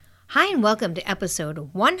Hi, and welcome to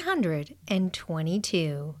episode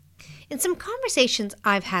 122. In some conversations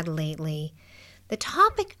I've had lately, the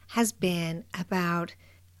topic has been about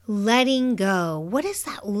letting go. What does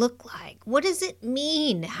that look like? What does it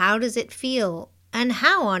mean? How does it feel? And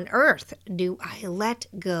how on earth do I let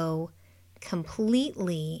go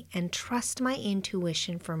completely and trust my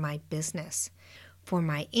intuition for my business, for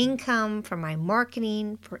my income, for my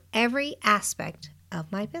marketing, for every aspect of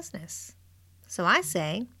my business? So I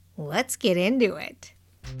say, let's get into it.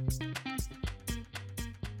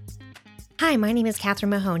 Hi, my name is Catherine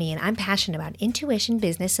Mahoney, and I'm passionate about intuition,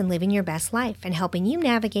 business, and living your best life, and helping you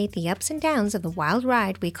navigate the ups and downs of the wild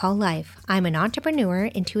ride we call life. I'm an entrepreneur,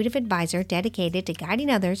 intuitive advisor dedicated to guiding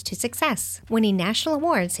others to success, winning national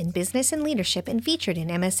awards in business and leadership, and featured in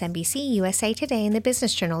MSNBC, USA Today, and the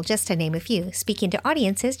Business Journal, just to name a few, speaking to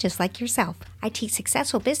audiences just like yourself. I teach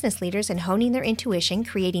successful business leaders in honing their intuition,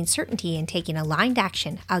 creating certainty, and taking aligned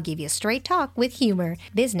action. I'll give you straight talk with humor.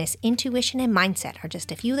 Business, intuition, and mindset are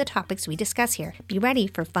just a few of the topics we discuss here. Be ready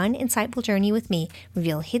for a fun, insightful journey with me.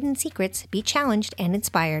 Reveal hidden secrets, be challenged and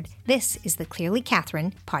inspired. This is the Clearly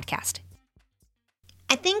Catherine podcast.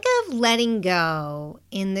 I think of letting go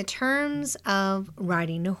in the terms of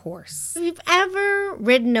riding a horse. If you've ever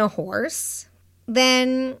ridden a horse,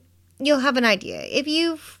 then you'll have an idea. If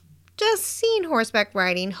you've just seen horseback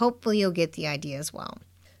riding, hopefully you'll get the idea as well.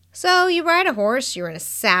 So you ride a horse, you're in a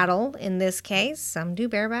saddle in this case. Some do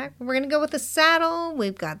bareback. We're going to go with the saddle.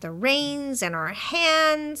 We've got the reins in our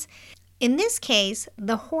hands. In this case,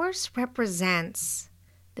 the horse represents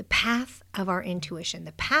the path of our intuition,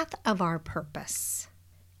 the path of our purpose.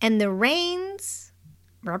 And the reins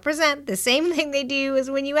represent the same thing they do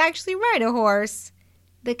as when you actually ride a horse.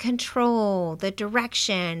 The control, the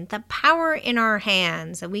direction, the power in our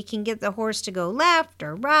hands, that we can get the horse to go left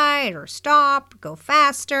or right or stop, go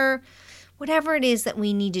faster, whatever it is that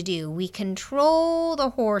we need to do. We control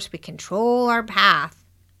the horse, we control our path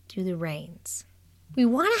through the reins. We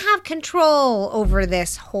want to have control over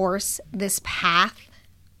this horse, this path,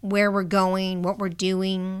 where we're going, what we're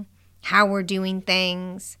doing, how we're doing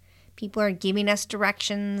things. People are giving us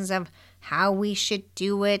directions of how we should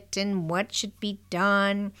do it and what should be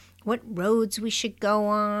done, what roads we should go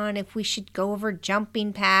on, if we should go over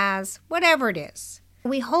jumping paths, whatever it is.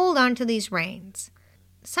 We hold on to these reins.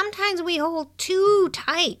 Sometimes we hold too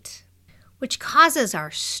tight, which causes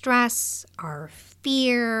our stress, our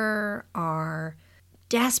fear, our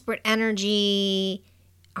desperate energy,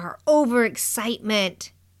 our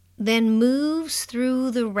overexcitement, then moves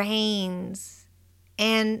through the reins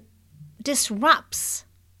and disrupts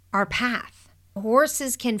our path.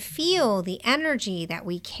 Horses can feel the energy that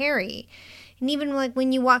we carry. And even like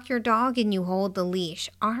when you walk your dog and you hold the leash,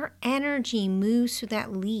 our energy moves through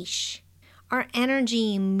that leash. Our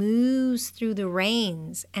energy moves through the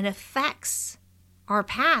reins and affects our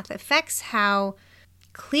path, affects how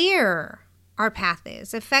clear our path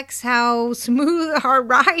is, affects how smooth our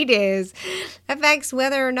ride is, affects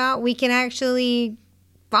whether or not we can actually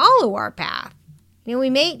follow our path. We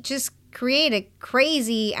may just create a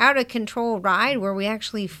crazy, out-of-control ride where we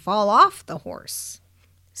actually fall off the horse.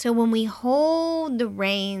 So when we hold the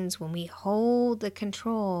reins, when we hold the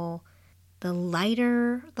control, the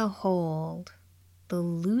lighter the hold, the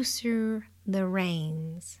looser the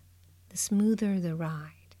reins, the smoother the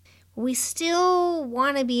ride. We still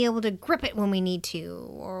want to be able to grip it when we need to,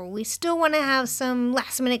 or we still want to have some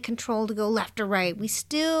last-minute control to go left or right. We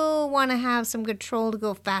still want to have some control to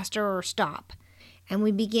go faster or stop. And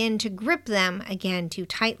we begin to grip them again too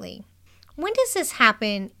tightly. When does this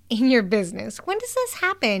happen in your business? When does this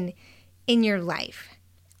happen in your life?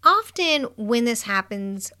 Often when this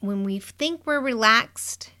happens, when we think we're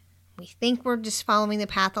relaxed, we think we're just following the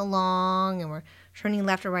path along and we're turning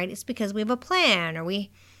left or right, it's because we have a plan, or we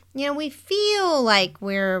feel like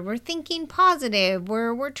we're thinking positive,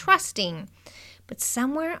 we're trusting. But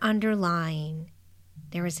somewhere underlying,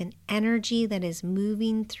 there is an energy that is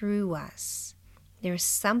moving through us. There's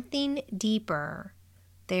something deeper.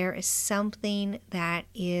 There is something that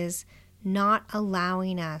is not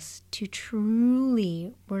allowing us to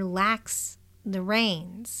truly relax the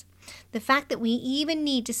reins. The fact that we even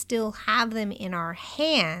need to still have them in our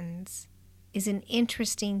hands is an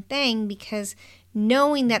interesting thing, because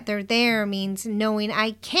knowing that they're there means knowing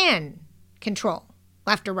I can control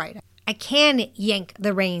left or right. I can yank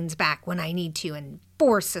the reins back when I need to and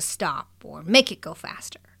force a stop or make it go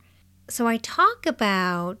faster. So I talk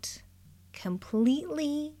about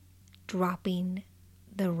completely dropping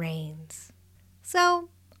the reins. So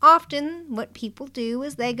often what people do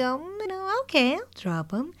is they go, okay, I'll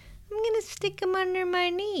drop them. I'm going to stick them under my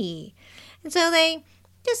knee. And so they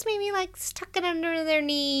just maybe like stuck it under their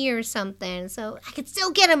knee or something. So I can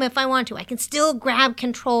still get them if I want to. I can still grab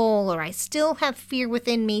control, or I still have fear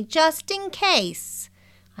within me just in case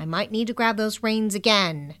I might need to grab those reins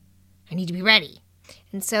again. I need to be ready.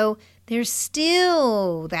 And so there's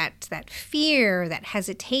still that fear, that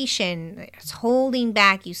hesitation that's holding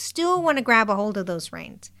back. You still want to grab a hold of those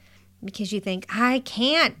reins because you think, I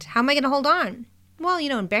can't. How am I going to hold on? Well,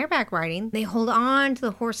 in bareback riding, they hold on to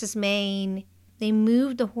the horse's mane. They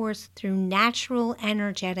move the horse through natural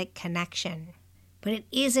energetic connection. But it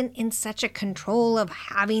isn't in such a control of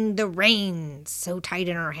having the reins so tight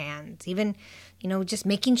in our hands. Even, just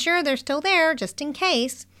making sure they're still there just in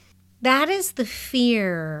case. That is the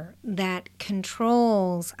fear that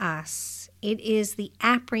controls us. It is the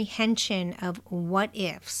apprehension of what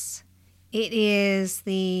ifs. It is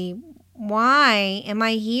the why am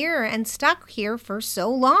I here and stuck here for so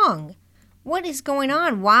long? What is going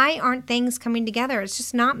on? Why aren't things coming together? It's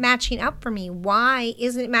just not matching up for me. Why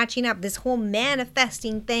isn't it matching up? This whole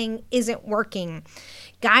manifesting thing isn't working.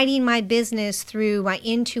 Guiding my business through my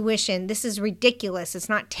intuition, this is ridiculous. It's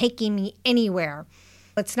not taking me anywhere.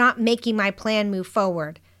 It's not making my plan move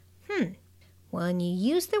forward. When you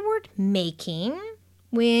use the word making,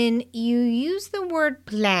 when you use the word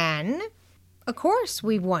plan, of course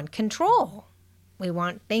we want control. We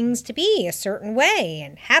want things to be a certain way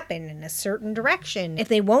and happen in a certain direction. If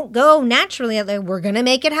they won't go naturally, we're going to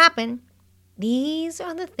make it happen. These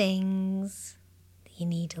are the things that you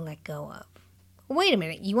need to let go of. Wait a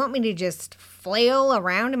minute, you want me to just flail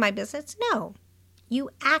around in my business? No. You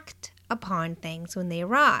act upon things when they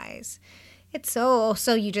arise. It's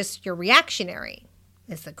you're reactionary,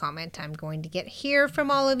 is the comment I'm going to get here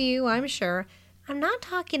from all of you, I'm sure. I'm not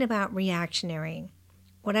talking about reactionary.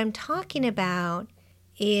 What I'm talking about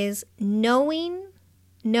is knowing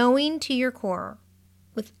to your core,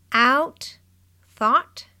 without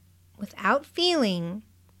thought, without feeling,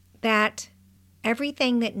 that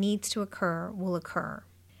everything that needs to occur will occur.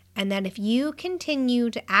 And that if you continue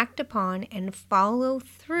to act upon and follow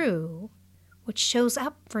through what shows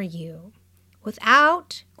up for you,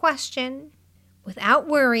 without question, without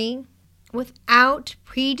worry, without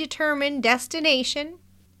predetermined destination,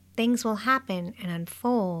 things will happen and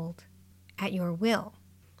unfold at your will.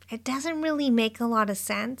 It doesn't really make a lot of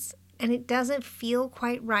sense, and it doesn't feel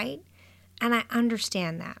quite right, and I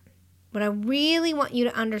understand that. What I really want you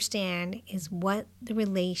to understand is what the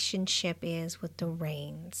relationship is with the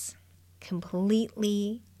reins.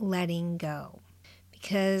 Completely letting go.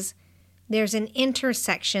 Because there's an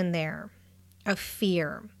intersection there of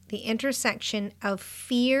fear. The intersection of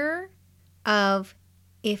fear of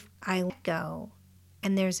if I let go,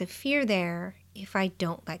 and there's a fear there if I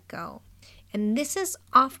don't let go. And this is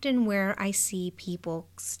often where I see people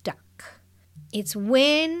stuck. It's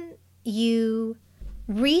when you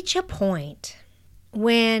reach a point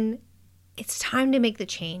when it's time to make the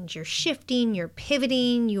change. You're shifting, you're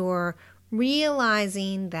pivoting, you're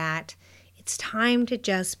realizing that it's time to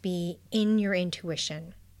just be in your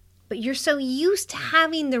intuition. But you're so used to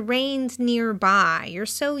having the reins nearby. You're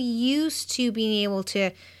so used to being able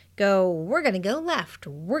to go, we're going to go left,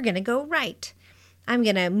 we're going to go right. I'm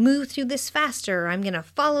going to move through this faster. I'm going to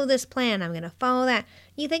follow this plan. I'm going to follow that.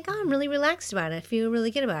 You think, I'm really relaxed about it. I feel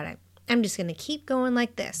really good about it. I'm just going to keep going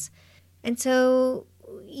like this. And so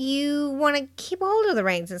you want to keep a hold of the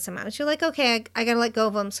reins and somehow. You're like, okay, I got to let go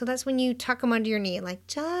of them. So that's when you tuck them under your knee. Like,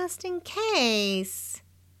 just in case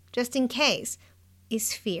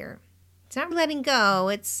is fear. It's not letting go.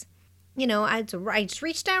 It's, I just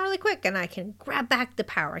reach down really quick and I can grab back the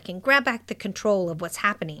power. I can grab back the control of what's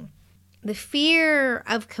happening. The fear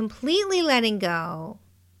of completely letting go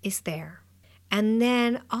is there. And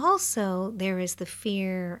then also there is the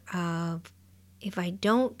fear of if I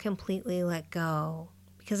don't completely let go,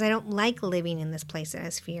 because I don't like living in this place that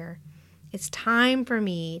has fear, it's time for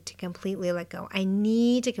me to completely let go. I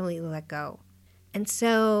need to completely let go. And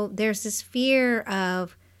so there's this fear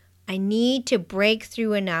of I need to break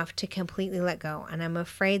through enough to completely let go. And I'm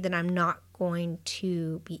afraid that I'm not going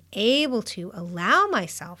to be able to allow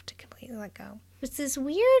myself to completely let go. It's this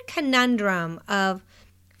weird conundrum of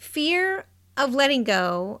fear of letting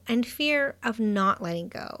go and fear of not letting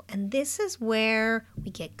go. And this is where we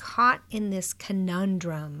get caught in this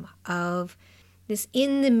conundrum of this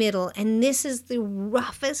in the middle. And this is the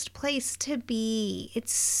roughest place to be.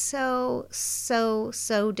 It's so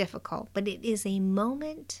difficult. But it is a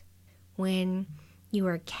moment when you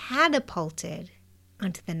are catapulted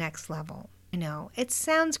onto the next level. I know, it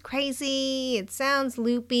sounds crazy, it sounds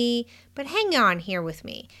loopy, but hang on here with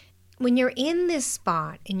me. When you're in this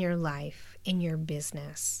spot in your life, in your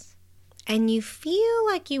business, and you feel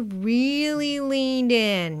like you really leaned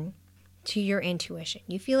in to your intuition.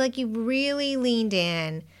 You feel like you've really leaned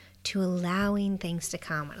in to allowing things to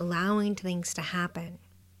come, allowing things to happen.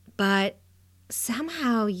 But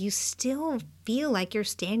somehow you still feel like you're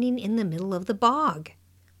standing in the middle of the bog.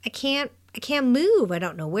 I can't move. I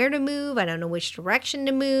don't know where to move. I don't know which direction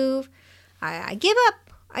to move. I give up.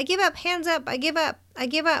 I give up. Hands up. I give up. I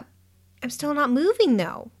give up. I'm still not moving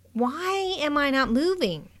though. Why am I not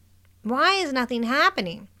moving? Why is nothing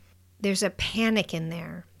happening? There's a panic in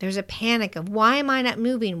there. There's a panic of why am I not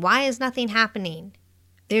moving? Why is nothing happening?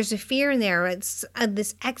 There's a fear in there. It's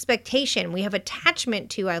this expectation. We have attachment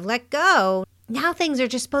to, I've let go. Now things are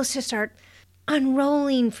just supposed to start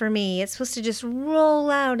unrolling for me. It's supposed to just roll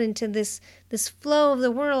out into this flow of the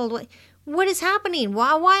world. What is happening?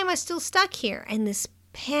 Why am I still stuck here? And this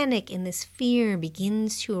panic and this fear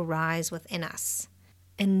begins to arise within us.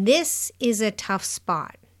 And this is a tough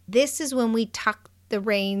spot. This is when we tuck the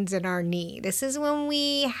reins in our knee. This is when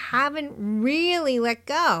we haven't really let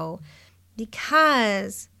go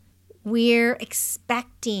because we're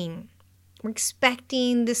expecting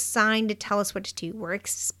the sign to tell us what to do. We're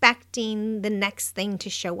expecting the next thing to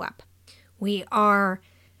show up. We are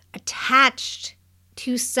attached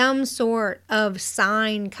to some sort of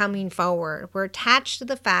sign coming forward. We're attached to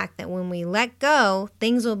the fact that when we let go,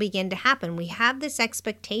 things will begin to happen. We have this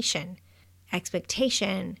expectation.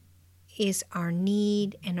 Expectation is our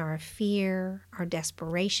need and our fear, our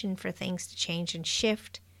desperation for things to change and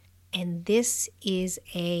shift. And this is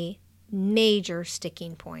a major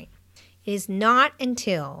sticking point. It is not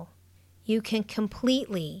until you can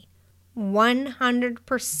completely,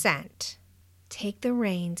 100% take the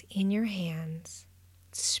reins in your hands,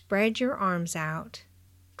 spread your arms out,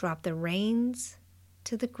 drop the reins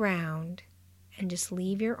to the ground, and just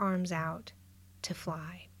leave your arms out to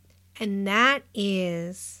fly. And that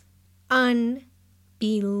is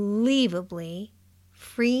unbelievably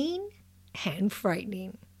freeing and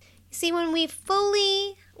frightening. You see, when we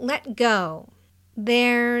fully let go,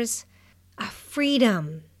 there's a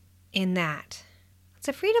freedom in that. It's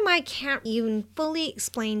a freedom I can't even fully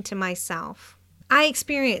explain to myself. I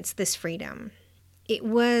experienced this freedom. It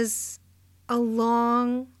was a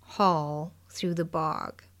long haul through the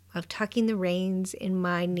bog of tucking the reins in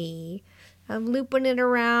my knee, of looping it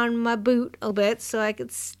around my boot a bit so I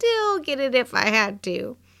could still get it if I had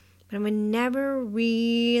to. But I would never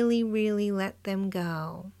really let them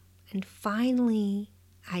go. And finally,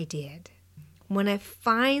 I did. When I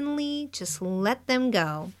finally just let them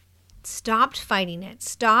go, stopped fighting it,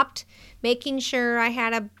 stopped making sure I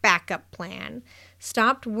had a backup plan,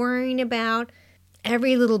 stopped worrying about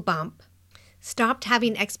every little bump, stopped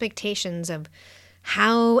having expectations of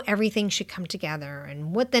how everything should come together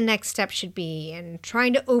and what the next step should be and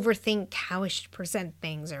trying to overthink how I should present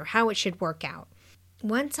things or how it should work out.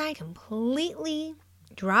 Once I completely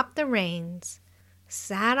dropped the reins,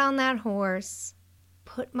 sat on that horse,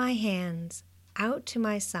 put my hands out to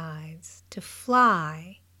my sides to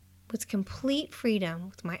fly with complete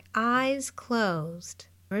freedom, with my eyes closed.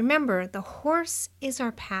 Remember, the horse is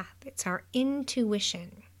our path. It's our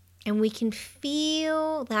intuition. And we can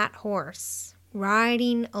feel that horse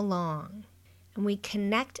riding along. And we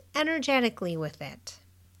connect energetically with it.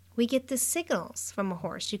 We get the signals from a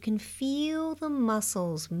horse. You can feel the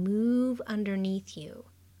muscles move underneath you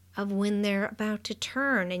of when they're about to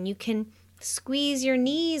turn. And you can squeeze your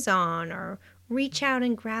knees on or reach out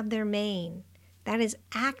and grab their mane. That is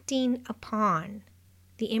acting upon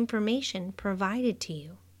the information provided to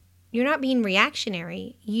you. You're not being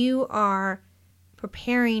reactionary. You are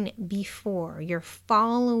preparing before. You're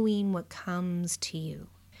following what comes to you.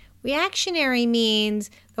 Reactionary means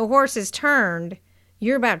the horse is turned,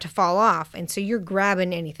 you're about to fall off, and so you're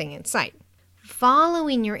grabbing anything in sight.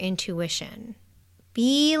 Following your intuition,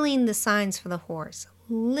 feeling the signs for the horse,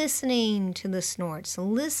 listening to the snorts,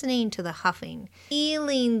 listening to the huffing,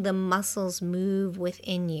 feeling the muscles move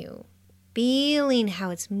within you, feeling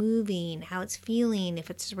how it's moving, how it's feeling,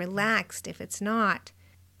 if it's relaxed, if it's not,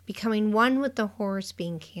 becoming one with the horse,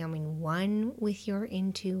 becoming one with your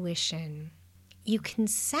intuition. You can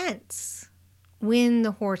sense when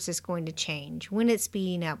the horse is going to change, when it's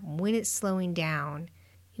speeding up, when it's slowing down.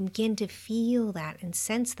 You begin to feel that and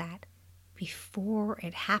sense that before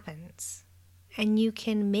it happens. And you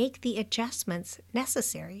can make the adjustments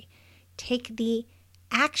necessary, take the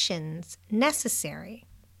actions necessary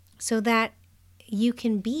so that you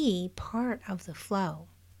can be part of the flow.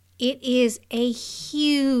 It is a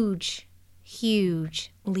huge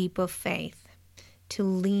leap of faith to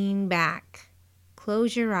lean back,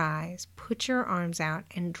 close your eyes, put your arms out,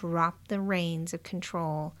 and drop the reins of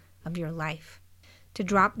control of your life. to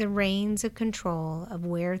drop the reins of control of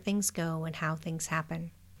where things go and how things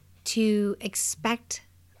happen, to expect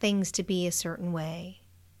things to be a certain way,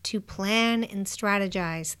 to plan and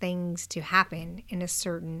strategize things to happen in a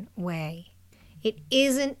certain way. It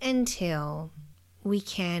isn't until we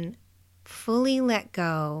can fully let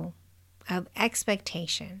go of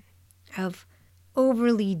expectation, of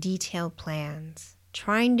overly detailed plans,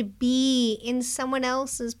 trying to be in someone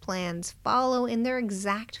else's plans, follow in their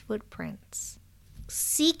exact footprints,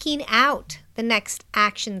 seeking out the next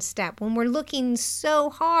action step when we're looking so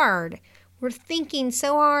hard, we're thinking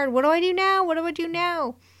so hard, what do I do now? What do I do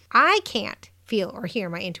now? I can't feel or hear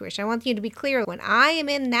my intuition. I want you to be clear. When I am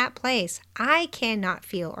in that place, I cannot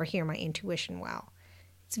feel or hear my intuition well.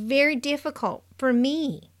 It's very difficult for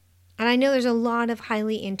me. And I know there's a lot of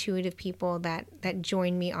highly intuitive people that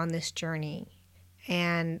join me on this journey.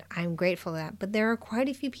 And I'm grateful for that. But there are quite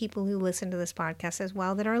a few people who listen to this podcast as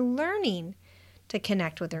well that are learning to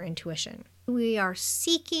connect with their intuition. We are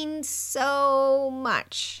seeking so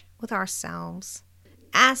much with ourselves,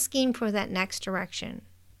 asking for that next direction,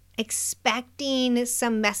 expecting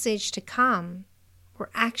some message to come. We're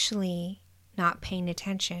actually not paying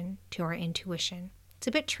attention to our intuition. It's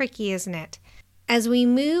a bit tricky, isn't it? As we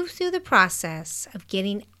move through the process of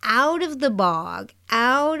getting out of the bog,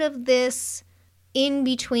 out of this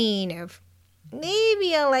in-between of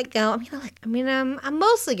maybe I'll let go. I'm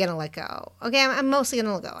mostly going to let go. Okay, I'm mostly going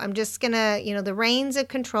to let go. I'm just going to, the reins of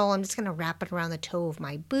control, I'm just going to wrap it around the toe of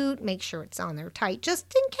my boot, make sure it's on there tight,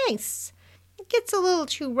 just in case it gets a little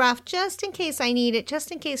too rough, just in case I need it,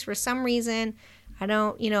 just in case for some reason I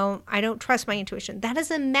don't trust my intuition. That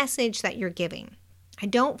is a message that you're giving. I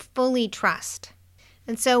don't fully trust.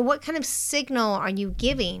 And so what kind of signal are you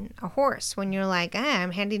giving a horse when you're like,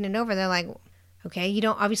 I'm handing it over? They're like, okay, you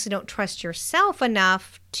obviously don't trust yourself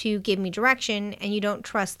enough to give me direction, and you don't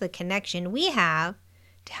trust the connection we have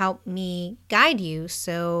to help me guide you,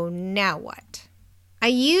 so now what? I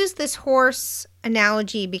use this horse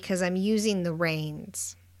analogy because I'm using the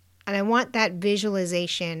reins, and I want that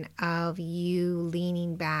visualization of you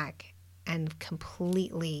leaning back and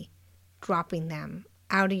completely dropping them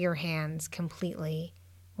out of your hands completely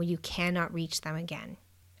where you cannot reach them again.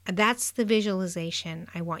 That's the visualization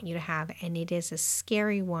I want you to have, and it is a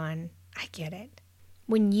scary one. I get it.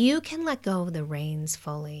 When you can let go of the reins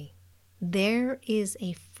fully, there is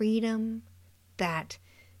a freedom that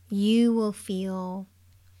you will feel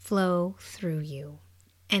flow through you.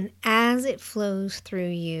 And as it flows through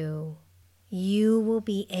you, you will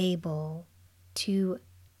be able to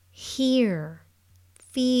hear,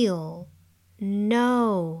 feel,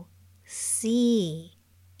 know, see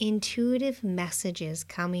intuitive messages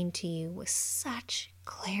coming to you with such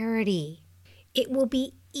clarity. It will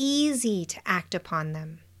be easy to act upon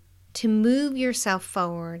them, to move yourself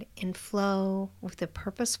forward and flow with the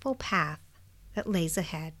purposeful path that lays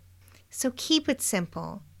ahead. So keep it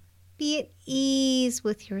simple, be at ease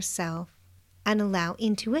with yourself, and allow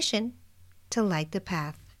intuition to light the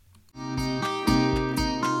path.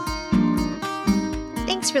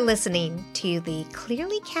 Thanks for listening to the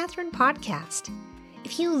Clearly Catherine podcast.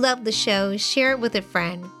 If you love the show, share it with a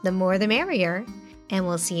friend. The more the merrier. And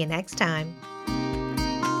we'll see you next time.